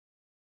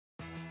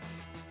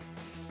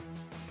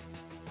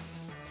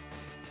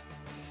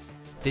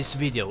This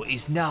video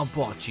is now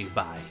brought to you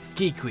by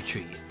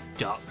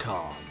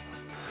geekretreat.com.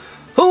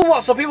 Oh,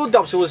 what's up people,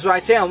 Dobbsyrules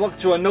right here and welcome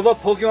to another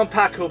Pokemon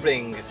pack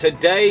opening.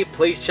 Today,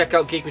 please check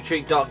out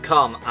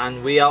geekretreat.com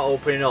and we are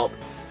opening up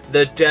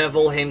the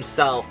devil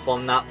himself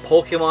from that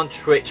Pokemon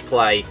Twitch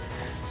play,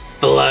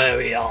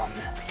 Flareon.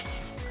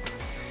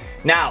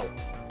 Now,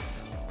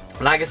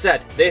 like I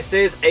said, this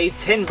is a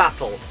tin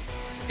battle.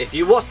 If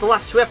you watched the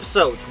last two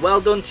episodes, well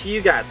done to you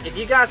guys. If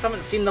you guys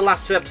haven't seen the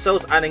last two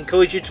episodes, I'd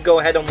encourage you to go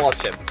ahead and watch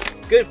them.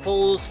 Good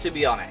pulls, to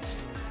be honest.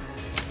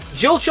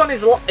 Jolteon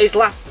is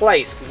last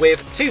place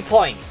with 2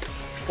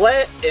 points.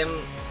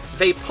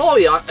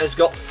 Vaporeon has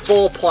got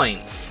 4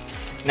 points.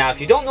 Now,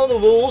 if you don't know the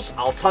rules,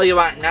 I'll tell you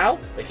right now.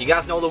 If you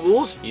guys know the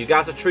rules, you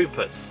guys are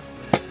troopers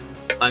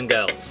and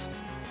girls.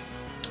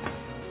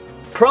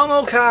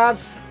 Promo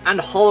cards and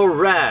holo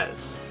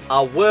rares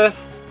are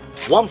worth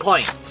 1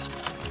 point.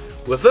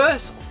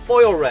 Reverse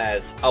foil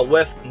rares are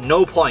worth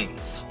no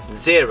points,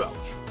 0.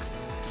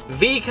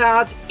 V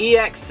cards,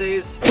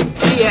 EXs,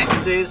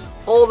 GXs,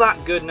 all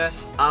that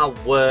goodness are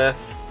worth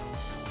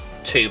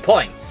 2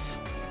 points.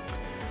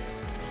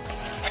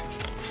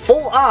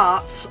 Full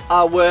arts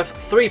are worth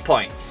 3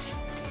 points.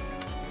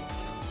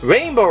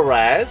 Rainbow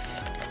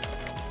rares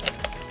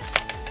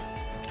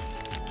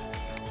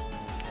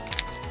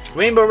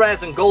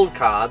and gold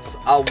cards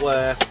are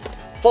worth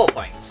 4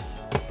 points.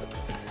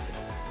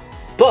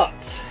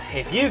 But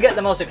if you get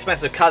the most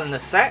expensive card in the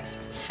set,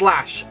 /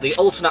 the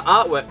alternate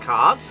artwork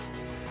cards,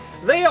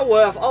 they are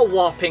worth a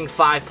whopping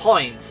 5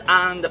 points,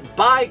 and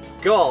by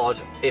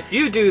God, if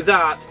you do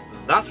that,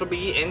 that will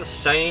be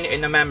insane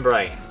in the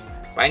membrane.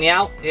 But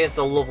anyhow, here's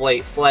the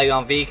lovely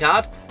Flareon V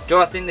card. Do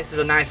I think this is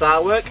a nice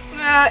artwork?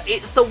 I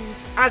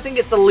think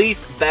it's the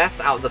least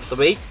best out of the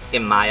 3,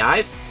 in my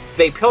eyes.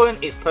 Vaporeon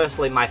is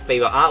personally my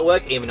favourite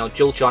artwork, even though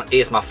Jolteon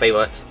is my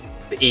favourite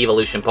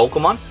evolution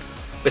Pokemon,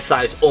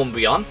 besides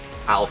Umbreon,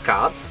 out of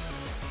cards.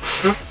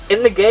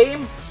 In the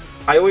game,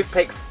 I always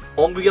pick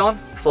Umbreon.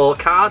 For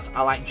cards,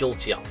 I like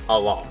Jolteon a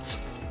lot,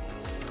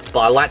 but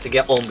I like to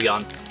get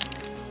Umbreon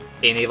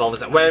in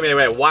Evolving. Wait a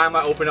minute, why am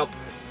I opening up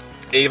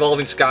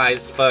Evolving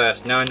Skies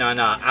first? No.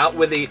 Out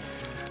with the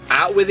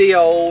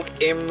old,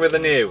 in with the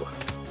new.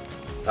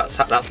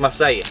 That's my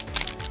saying.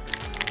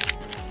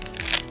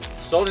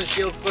 Sword and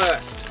Shield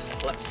first.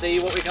 Let's see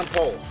what we can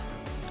pull.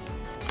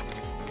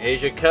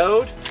 Here's your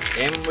code.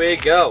 In we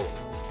go.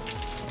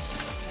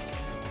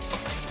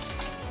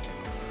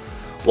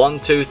 1,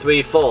 2,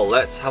 3, 4.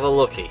 Let's have a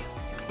looky.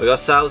 We got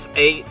ourselves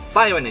a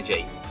Fire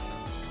Energy,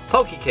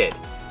 Pokekid,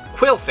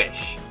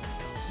 Quillfish,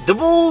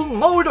 Double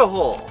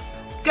Motorhole,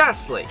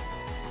 Ghastly,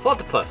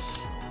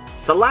 Platypus,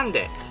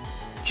 Salandit,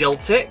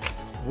 Joltik,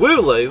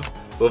 Wooloo,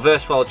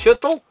 Reverse Wild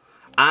Chuttle,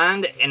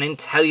 and an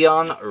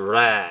Inteleon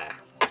Rare.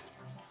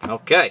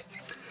 Okay.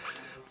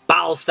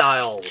 Battle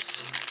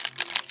Styles.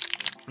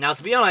 Now,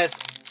 to be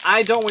honest,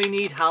 I don't really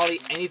need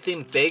hardly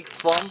anything big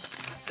from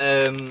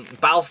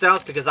Battle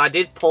Styles because I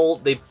did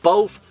pull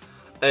both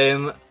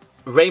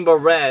Rainbow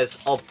Rares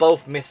of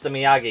both Mr.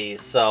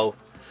 Miyagi's, so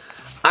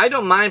I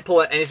don't mind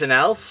pulling anything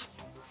else.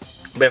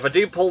 But if I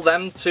do pull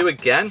them two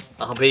again,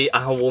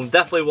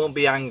 definitely won't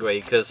be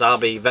angry because I'll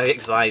be very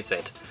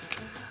excited.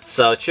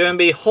 So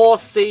Churnby,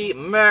 Horsey,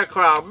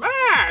 Murkrow,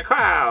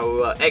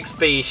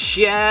 XP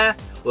Share,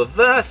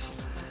 Reverse,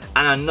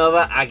 and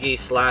another Aggie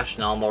 /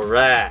 normal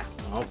rare.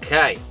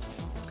 Okay.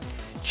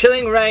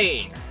 Chilling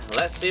Rain.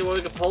 Let's see what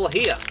we can pull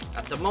here.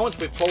 At the moment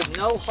we pulled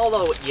no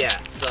holo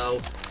yet, so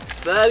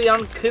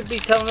Flareon could be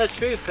telling the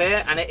truth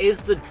here, and it is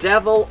the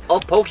devil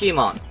of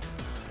Pokemon.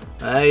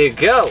 There you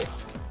go.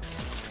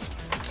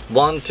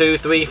 1, 2,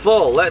 3,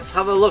 4. Let's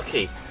have a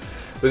looky.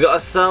 We got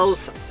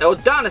ourselves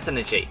Eldarkness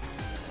Energy,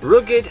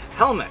 Rugged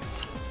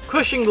Helmets,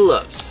 Crushing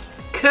Gloves,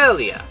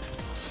 Curlier,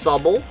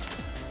 Sobble,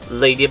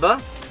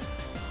 Ladybug,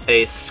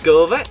 a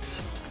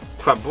Scorvet,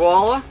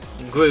 Crabrawler,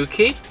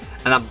 Grookey,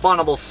 an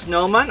Abominable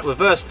Snowman,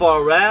 Reverse for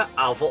a rare.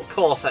 Of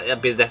course it'll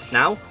be this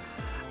now.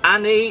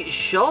 And a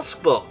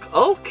Shellspook.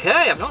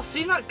 Okay, I've not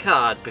seen that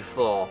card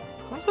before.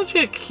 That's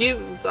actually a cute.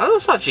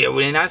 That's actually a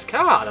really nice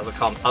card as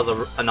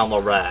a normal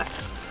rare.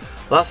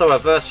 Well, that's a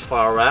reverse for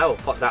a rare. We'll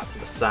put that to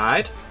the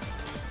side.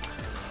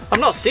 I've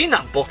not seen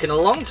that book in a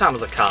long time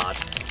as a card.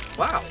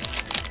 Wow.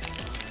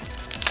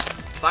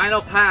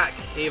 Final pack.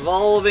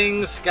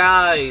 Evolving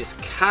Skies.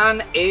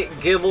 Can it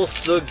give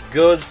us the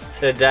goods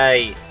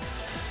today?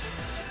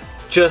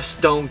 Just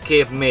don't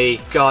give me,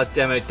 god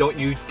damn it, don't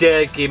you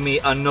dare give me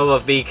another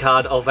V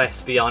card of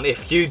Espeon.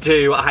 If you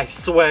do, I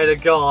swear to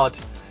God.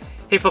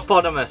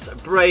 Hippopotamus,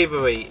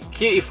 Bravery,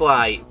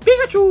 Cutiefly,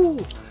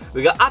 Pikachu.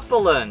 We got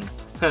Applin.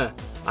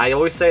 I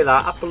always say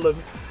that, Applin.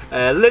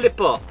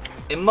 Lilliput,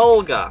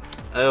 Emolga,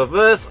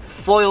 Reverse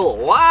Foil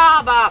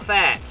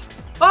Wobbuffet.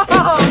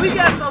 Oh, we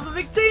get ourselves a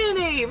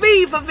Victini.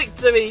 V for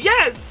victory.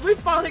 Yes, we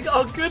finally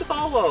got a good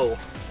holo.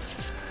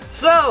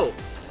 So,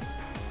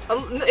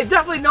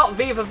 definitely not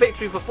V for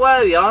victory for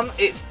Flareon.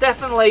 It's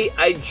definitely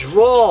a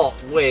draw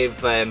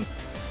with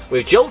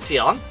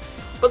Jolteon.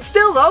 But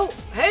still though,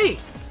 hey,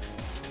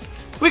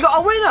 we got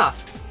a winner.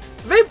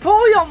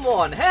 Vaporeon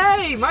won!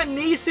 Hey, my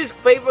niece's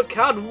favourite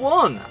card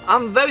won.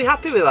 I'm very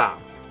happy with that.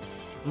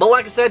 But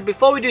like I said,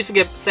 before we do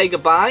say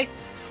goodbye,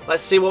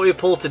 let's see what we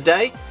pulled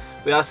today.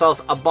 We have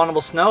ourselves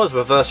Abominable Snow as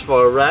reverse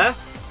foil rare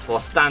for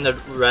standard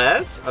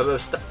rares,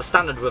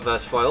 standard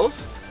reverse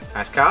foils.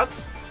 Nice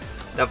cards.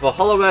 Then for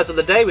holo rares of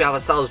the day, we have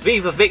ourselves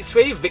Viva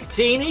Victory,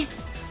 Victini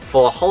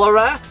for holo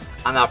rare,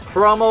 and our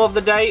promo of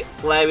the day,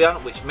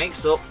 Flareon, which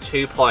makes up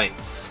 2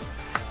 points.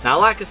 Now,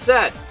 like I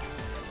said,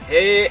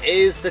 here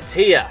is the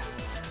tier.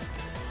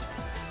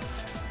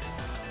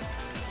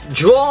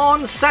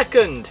 Drawn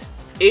second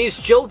is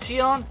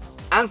Jolteon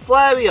and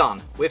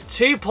Flareon with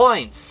 2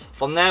 points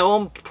from their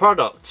own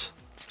product.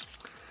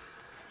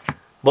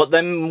 But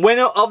the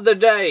winner of the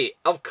day,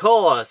 of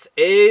course,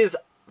 is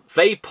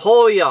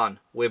Vaporeon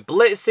with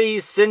Blitzy,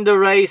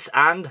 Cinderace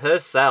and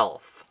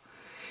herself.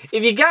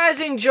 If you guys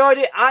enjoyed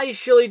it, I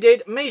surely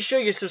did. Make sure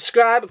you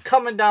subscribe,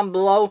 comment down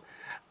below,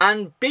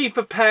 and be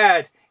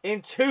prepared.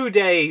 In 2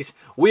 days,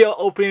 we are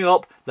opening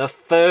up the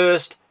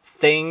first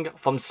thing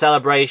from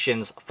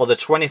Celebrations for the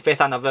 25th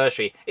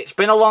anniversary. It's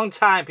been a long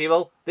time,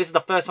 people. This is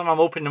the first time I'm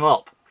opening them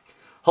up.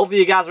 Hopefully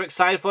you guys are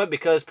excited for it,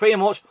 because pretty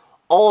much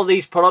all of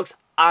these products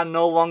are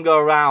no longer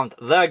around.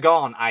 They're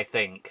gone, I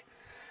think.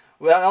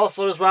 Well,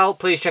 also as well,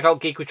 please check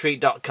out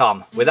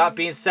geekretreat.com. With that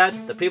being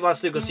said, the people on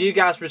Sloop will see you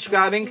guys for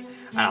subscribing,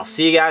 and I'll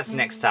see you guys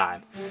next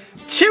time.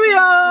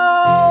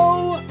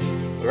 Cheerio!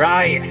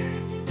 Right.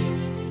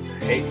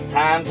 It's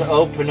time to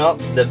open up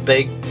the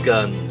big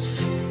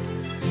guns.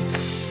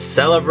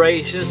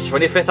 Celebrations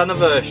 25th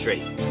anniversary.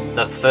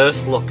 The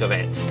first look of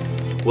it.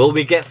 Will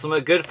we get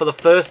something good for the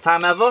first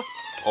time ever?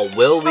 Or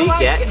will we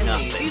get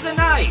nothing? These are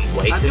nice.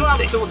 Wait and see. I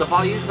don't know what the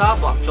values are,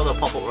 but I'm sure they'll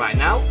pop up right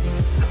now.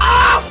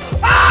 Ah!